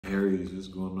Aries, what's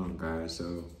going on, guys?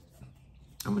 So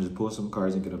I'm gonna just pull some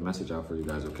cards and get a message out for you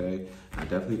guys, okay? I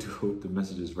definitely do hope the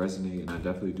messages resonate, and I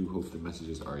definitely do hope the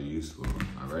messages are useful,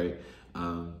 all right?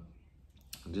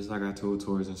 Just like I told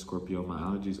Taurus and Scorpio, my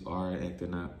allergies are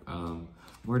acting up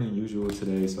more than usual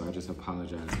today, so I just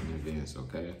apologize in advance,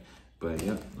 okay? But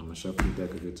yeah, I'm gonna shuffle the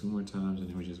deck a good 2 more times, and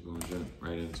then we're just gonna jump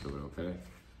right into it, okay?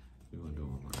 We're gonna do it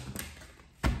one more time.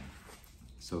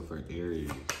 So for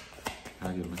Aries, how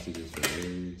I get messages for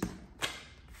Aries?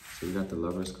 So we got the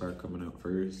Lovers card coming up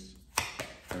first.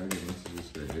 How I get messages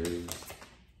for Aries?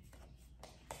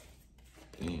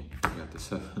 Damn, we got the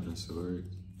 7 of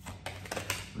Swords.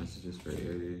 Messages for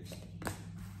Aries.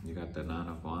 You got the 9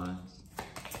 of Wands.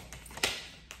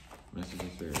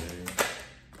 Messages for Aries.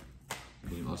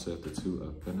 And you also have the 2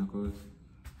 of Pentacles.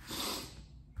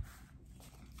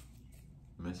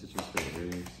 Messages for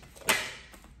Aries.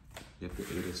 You have the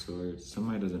 8 of Swords.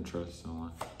 Somebody doesn't trust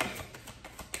someone.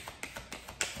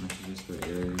 Messages for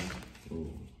Aries.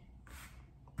 Ooh.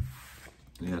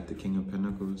 You have the King of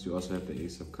Pentacles. You also have the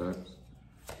Ace of Cups.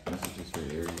 Messages for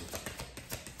Aries.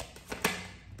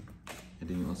 And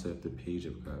then you also have the Page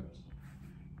of Cups.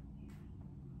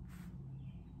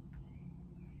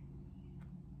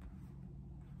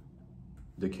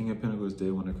 The King of Pentacles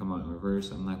did want to come out in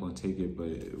reverse. I'm not going to take it,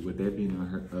 but with that being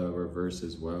in reverse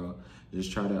as well,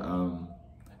 just try to,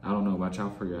 I don't know, watch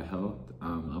out for your health.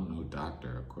 I'm no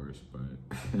doctor, of course, but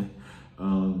I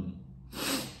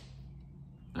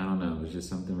don't know. It's just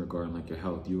something regarding like your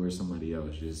health, you or somebody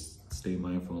else. Just stay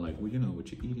mindful, like, well, you know,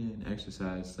 what you're eating,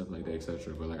 exercise, stuff like that,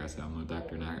 etc. But like I said, I'm no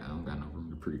doctor and I don't got no room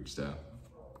to preach, so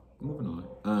moving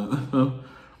on.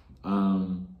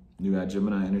 You got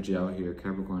Gemini energy out here,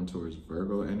 Capricorn, Taurus,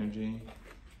 Virgo energy.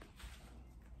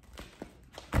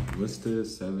 What's the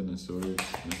 7 of Swords?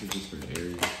 Messages for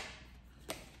Aries.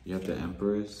 You have the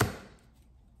Empress.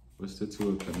 What's the 2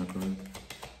 of Pentacles?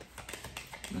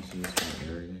 Messages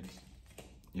for Aries.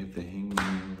 You have the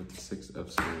Hangman with the 6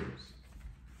 of Swords.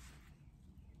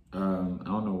 I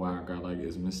don't know why I got like,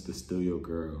 is Mr. Still Your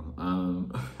Girl?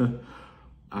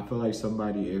 I feel like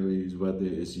somebody, Aries, whether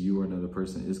it's you or another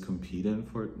person, is competing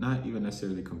for, not even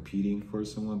necessarily competing for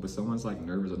someone, but someone's like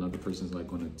nervous another person's like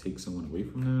going to take someone away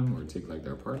from them or take like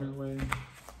their partner away.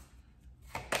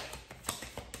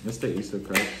 That's the Ace of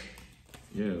Cups.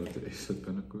 Yeah, with the Ace of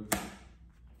Pentacles.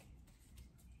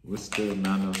 What's the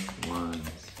 9 of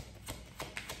Wands?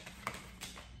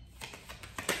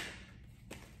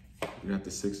 You got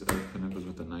the 6 of Pentacles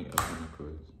with the Knight of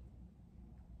Pentacles.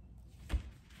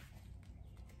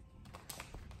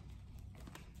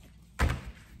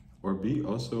 Or be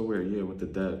also aware, yeah, with the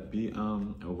Death. Be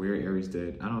aware, Aries,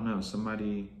 that, I don't know,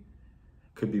 somebody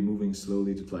could be moving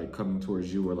slowly to like coming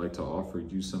towards you or like to offer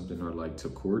you something or like to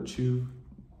court you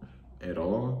at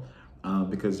all.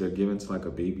 Because they're given to like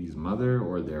a baby's mother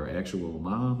or their actual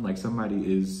mom. Like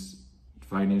somebody is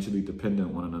financially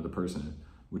dependent on another person,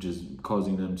 which is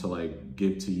causing them to like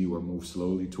give to you or move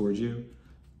slowly towards you.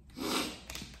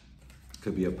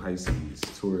 Could be a Pisces,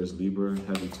 Taurus, Libra,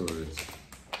 heavy Taurus.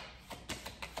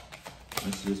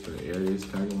 Messages for Aries.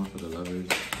 Can I get one for the Lovers?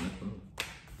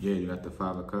 Yeah, you got the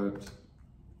 5 of Cups.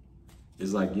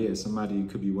 It's like, yeah, somebody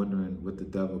could be wondering with the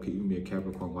Devil, could even be a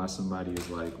Capricorn, why somebody is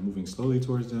like moving slowly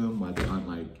towards them, why they aren't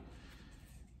like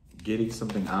getting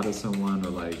something out of someone,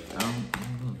 or like, I don't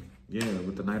know. Yeah,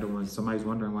 with the Knight of Wands, somebody's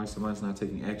wondering why somebody's not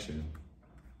taking action.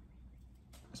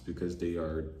 It's because they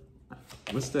are,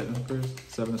 what's the Empress?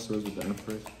 7 of Swords with the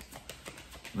Empress.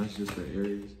 Messages for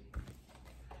Aries.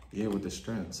 Yeah, with the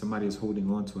Strength. Somebody is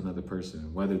holding on to another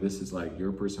person, whether this is like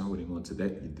your person holding on to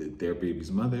their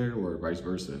baby's mother or vice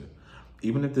versa.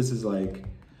 Even if this is like,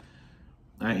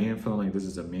 I am feeling like this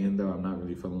is a man though. I'm not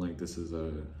really feeling like this is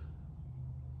a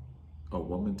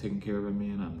woman taking care of a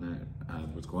man. I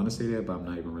was going to say that, but I'm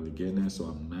not even really getting that, so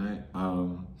I'm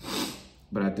not.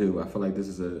 But I do. I feel like this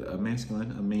is a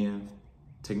masculine, a man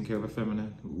taking care of a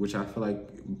feminine, which I feel like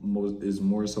is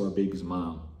more so a baby's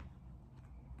mom.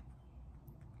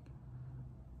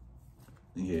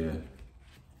 Yeah.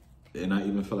 And I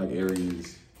even feel like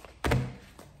Aries,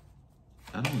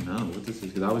 I don't know what this is,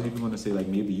 because I was even going to say like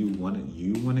maybe you want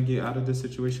to get out of this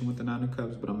situation with the 9 of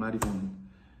Cups, but I'm not even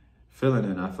feeling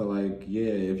it. I feel like, yeah,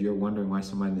 if you're wondering why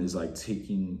somebody is like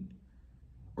taking,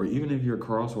 or even if you're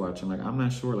cross watching, like I'm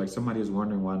not sure, like somebody is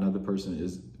wondering why another person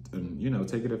is, and you know,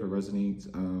 take it if it resonates.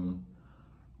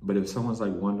 But if someone's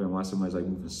like wondering why somebody's like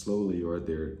moving slowly, or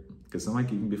they're, because somebody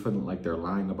can even be feeling like they're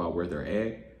lying about where they're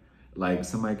at. Like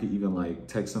somebody could even like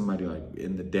text somebody like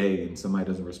in the day and somebody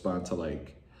doesn't respond to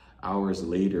like hours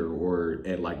later or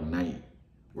at like night.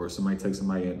 Or somebody texts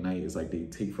somebody at night, it's like they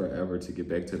take forever to get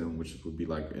back to them, which would be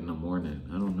like in the morning.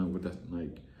 I don't know what that's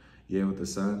like. Yeah, with the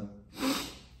sun.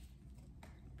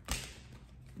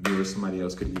 You or somebody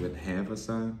else could even have a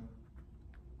sun.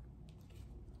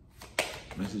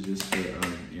 Messages for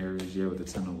Aries, yeah, with the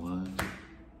 10 of Wands.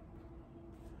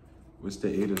 What's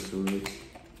the 8 of Swords?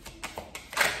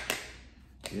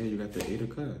 Yeah, you got the 8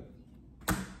 of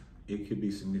Cups. It could be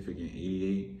significant,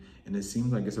 88. And it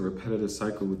seems like it's a repetitive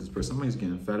cycle with this person. Somebody's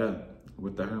getting fed up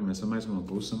with the Hermit. Somebody's gonna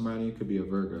ghost somebody. It could be a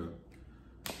Virgo.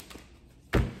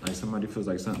 Like somebody feels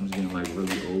like something's getting like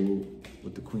really old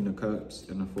with the Queen of Cups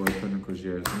and the 4 of Pentacles.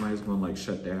 Yeah, somebody's gonna like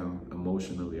shut down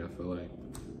emotionally, I feel like.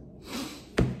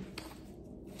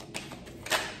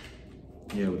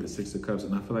 Yeah, with the 6 of Cups.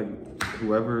 And I feel like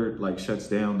whoever like shuts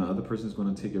down, the other person's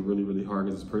gonna take it really, really hard,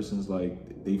 because this person's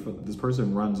like, this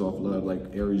person runs off love. Like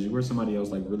Aries, you or somebody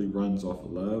else like really runs off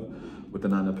of love with the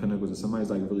 9 of Pentacles, and somebody's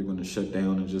like really gonna shut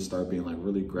down and just start being like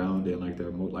really grounded, like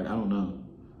they're like, I don't know.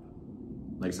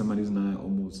 Like somebody's not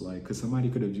almost like, cause somebody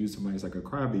could have viewed somebody as like a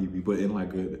crybaby, but in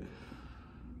like a,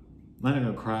 not in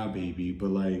a crybaby, but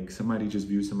like somebody just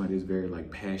views somebody as very like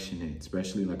passionate,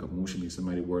 especially like emotionally.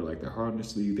 Somebody wore like their heart on their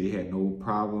sleeve. They had no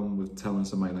problem with telling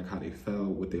somebody like how they felt,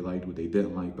 what they liked, what they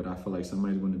didn't like. But I feel like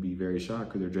somebody's going to be very shocked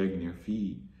because they're dragging their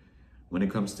feet when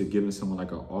it comes to giving someone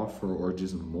like an offer or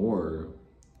just more.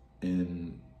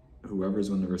 And whoever's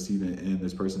on the receiving end,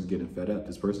 this person's getting fed up.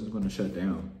 This person's going to shut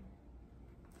down.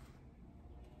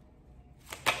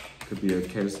 Could be a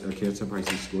Cancer,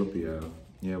 Pisces, Scorpio.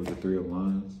 Yeah, with the 3 of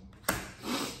Wands.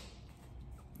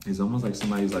 It's almost like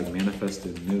somebody's like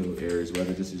manifesting new, Aries,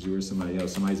 whether this is you or somebody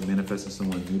else. Somebody's manifesting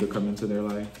someone new to come into their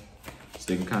life so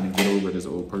they can kind of get over this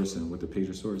old person with the Page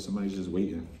of Swords. Somebody's just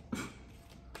waiting,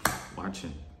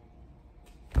 watching.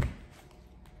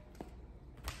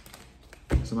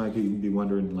 Somebody could even be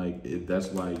wondering like if that's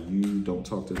why you don't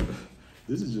talk to them.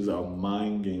 This is just a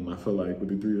mind game, I feel like, with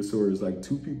the 3 of Swords. Like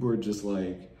two people are just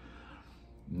like,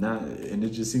 not, and it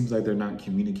just seems like they're not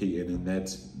communicating, and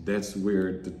that's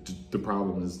where the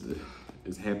problem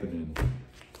is happening,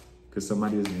 because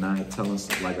somebody is not telling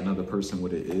like another person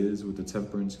what it is. With the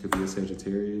Temperance, could be a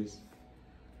Sagittarius.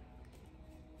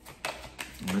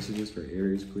 Messages for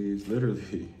Aries, please.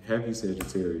 Literally heavy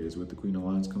Sagittarius with the Queen of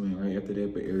Wands coming right after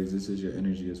that. But Aries, this is your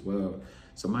energy as well.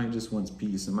 Somebody just wants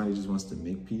peace. Somebody just wants to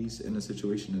make peace in a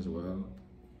situation as well.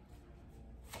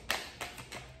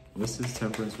 What's this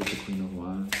Temperance with the Queen of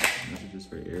Wands? Messages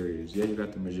for Aries. Yeah, you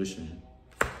got the Magician.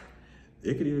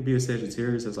 It could even be a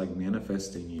Sagittarius that's like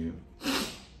manifesting you.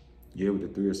 Yeah, with the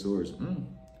 3 of Swords.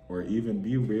 Or even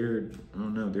be weird. I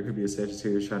don't know. There could be a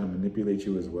Sagittarius trying to manipulate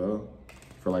you as well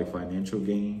for like financial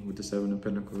gain with the 7 of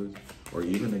Pentacles. Or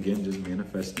even, again, just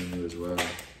manifesting you as well.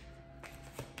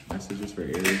 Messages for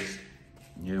Aries.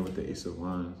 Yeah, with the Ace of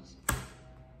Wands.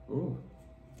 Ooh.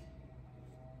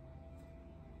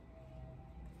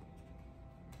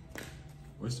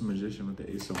 What's the Magician with the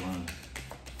Ace of Wands?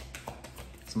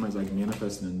 Somebody's like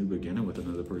manifesting a new beginning with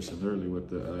another person, literally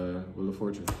with the Wheel of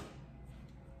Fortune.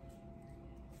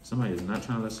 Somebody is not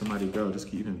trying to let somebody go. This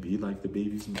could even be like the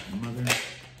baby's mother.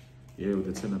 Yeah,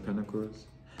 with the 10 of Pentacles.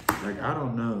 Like, I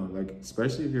don't know. Like,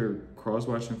 especially if you're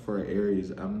cross-watching for an Aries,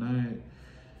 I'm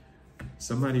not...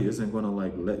 Somebody isn't going to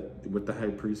like let... With the High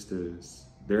Priestess,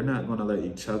 they're not going to let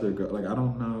each other go. Like, I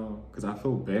don't know. Because I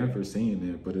feel bad for saying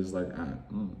it, but it's like...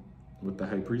 with the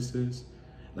High Priestess,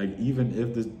 like even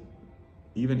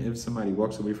if somebody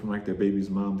walks away from like their baby's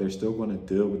mom, they're still going to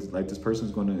deal with, like, this person's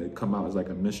going to come out as like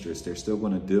a mistress. They're still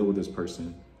going to deal with this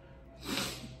person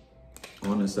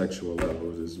on a sexual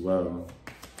levels as well.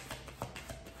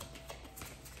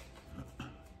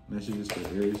 Messages for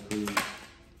Aries, please.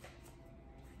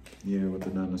 Yeah, with the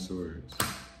 9 of Swords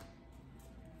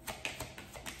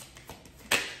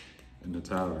and the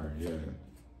Tower. Yeah.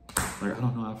 Like, I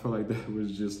don't know, I feel like that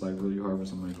was just like really hard for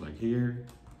somebody like here.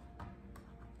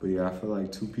 But yeah, I feel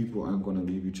like two people aren't going to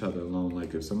leave each other alone.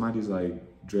 Like if somebody's like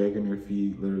dragging their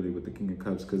feet literally with the King of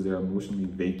Cups because they're emotionally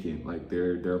vacant, like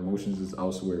their emotions is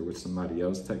elsewhere with somebody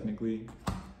else technically.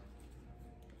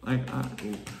 Like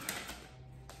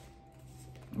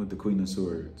with the Queen of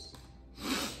Swords.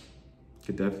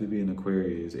 Could definitely be an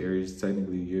Aquarius. Aries,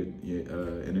 technically your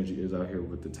energy is out here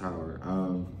with the Tower.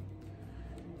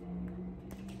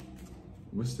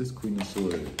 What's this Queen of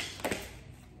Swords?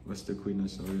 What's the Queen of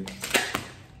Swords?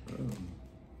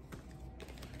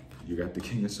 You got the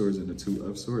King of Swords and the 2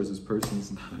 of Swords. This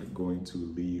person's not going to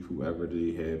leave whoever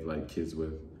they have like kids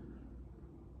with.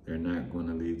 They're not going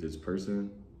to leave this person.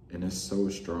 And it's so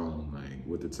strong, like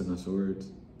with the 10 of Swords.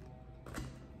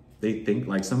 They think,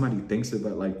 like somebody thinks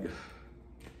about like,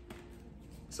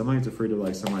 somebody's afraid of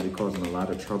like somebody causing a lot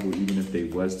of trouble even if they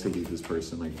was to leave this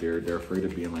person. Like they're afraid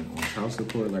of being like on child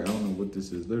support. Like I don't know what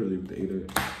this is. Literally with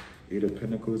the Eight of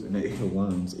Pentacles and the Eight of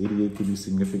Wands. 88 could be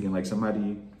significant. Like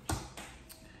somebody,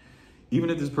 even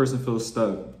if this person feels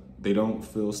stuck, they don't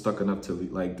feel stuck enough to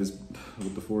leave. Like this,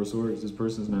 with the Four of Swords, this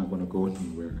person's not going to go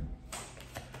anywhere.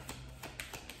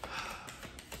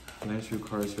 Last few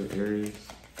cards for Aries,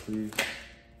 please.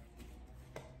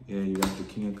 Yeah, you got the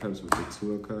King of Cups with the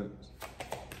Two of Cups.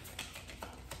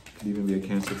 Could even be a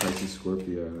Cancer, Pisces,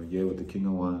 Scorpio. Yeah, with the King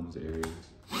of Wands, Aries.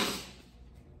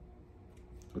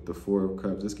 With the Four of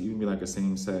Cups. This could even be like a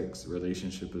same-sex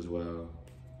relationship as well.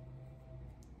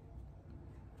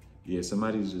 Yeah,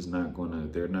 somebody's just not gonna,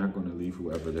 they're not gonna leave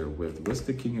whoever they're with. What's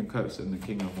the King of Cups and the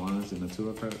King of Wands and the Two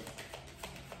of Cups?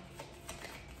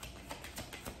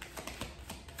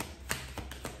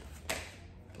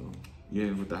 Oh,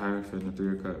 yeah, with the Hierophant and the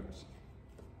Three of Cups.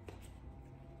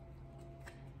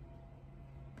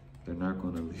 They're not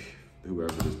gonna leave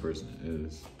whoever this person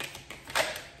is.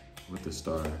 With the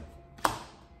Star.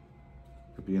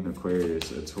 Could be an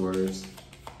Aquarius, a Taurus.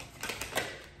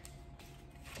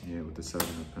 Yeah, with the Seven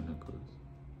of Pentacles.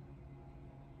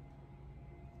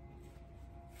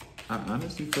 I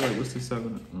honestly feel like, what's the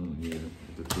Seven? Yeah,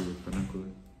 with the Three of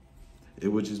Pentacles. It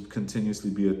would just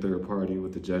continuously be a third party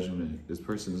with the Judgment. This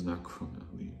person is not going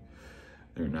to leave.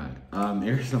 They're not.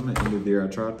 Aries, I'm going to end it there. I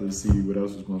tried to see what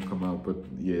else was going to come out, but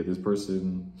yeah, this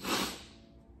person,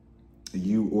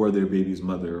 you or their baby's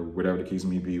mother, or whatever the case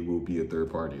may be, will be a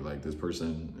third party. Like, this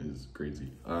person is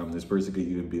crazy. This person could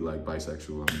even be like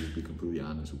bisexual. I'm just be completely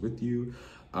honest with you.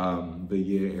 But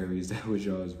yeah, Aries, that was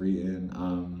y'all's reading.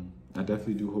 I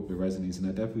definitely do hope it resonates, and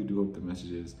I definitely do hope the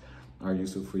messages are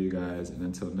useful for you guys. And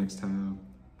until next time,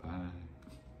 bye.